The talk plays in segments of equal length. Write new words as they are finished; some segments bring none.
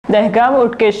Dehgam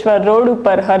ઉટકેશ્વર road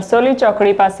ઉપર હરસોલી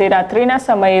ચોકડી પાસે રાત્રિના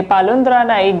સમયે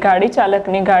પાલુંદ્રાના એક ગાડી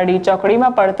ચાલકની ગાડી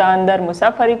ચોકડીમાં પડતા અંદર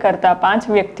મુસાફરી કરતા 5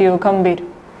 વ્યક્તિઓ ગંભીર.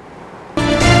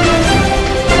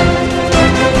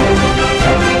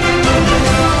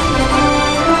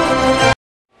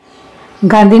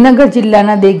 ગાંધીનગર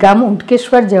જિલ્લાના દહેગામ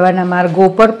ઉટકેશ્વર જવાના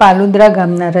માર્ગો પર પાલુંદ્રા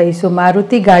ગામના રહીશો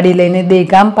મારુતિ ગાડી લઈને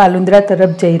દહેગામ પાલુંદ્રા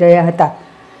તરફ જઈ રહ્યા હતા.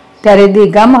 ત્યારે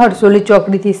દહેગામ હરસોલી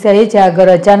ચોકડીથી સહેજ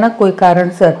આગળ અચાનક કોઈ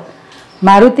કારણસર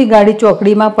મારુતિ ગાડી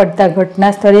ચોકડીમાં પડતા ઘટના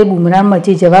સ્થળે બુમરાણ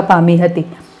મચી જવા પામી હતી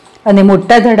અને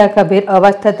મોટા ધડાકાભેર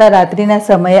અવાજ થતાં રાત્રિના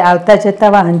સમયે આવતા જતા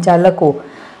વાહન ચાલકો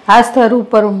આ સ્થળ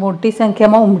ઉપર મોટી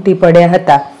સંખ્યામાં ઉમટી પડ્યા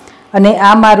હતા અને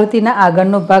આ મારુતિના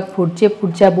આગળનો ભાગ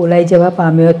ફૂટચે બોલાઈ જવા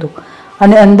પામ્યો હતો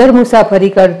અને અંદર મુસાફરી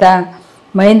કરતા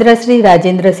મહેન્દ્રશ્રી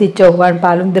રાજેન્દ્રસિંહ ચૌહાણ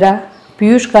પાલુંદ્રા,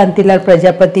 પિયુષ કાંતિલાલ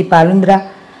પ્રજાપતિ પાલુંદ્રા,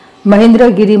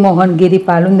 મહેન્દ્રગીરી મોહનગીરી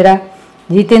પાલુંદ્રા,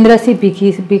 જીતેન્દ્રસિંહ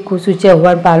ભીખુસુ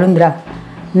ચૌહાણ પાલુંદ્રા,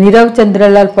 નીરવ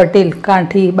ચંદ્રલાલ પટેલ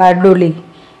કાંઠી બારડોલી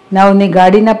નાઓને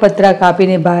ગાડીના પતરા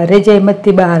કાપીને ભારે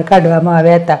જહેમતથી બહાર કાઢવામાં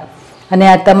આવ્યા હતા અને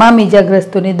આ તમામ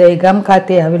ઈજાગ્રસ્તોને દહેગામ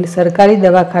ખાતે આવેલ સરકારી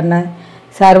દવાખાના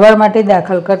સારવાર માટે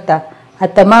દાખલ કરતા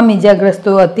આ તમામ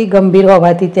ઈજાગ્રસ્તો અતિ ગંભીર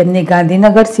હોવાથી તેમને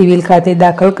ગાંધીનગર સિવિલ ખાતે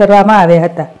દાખલ કરવામાં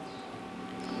આવ્યા હતા.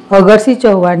 અગરસિંહ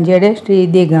ચૌહાણ, ZSTV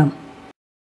દહેગામ.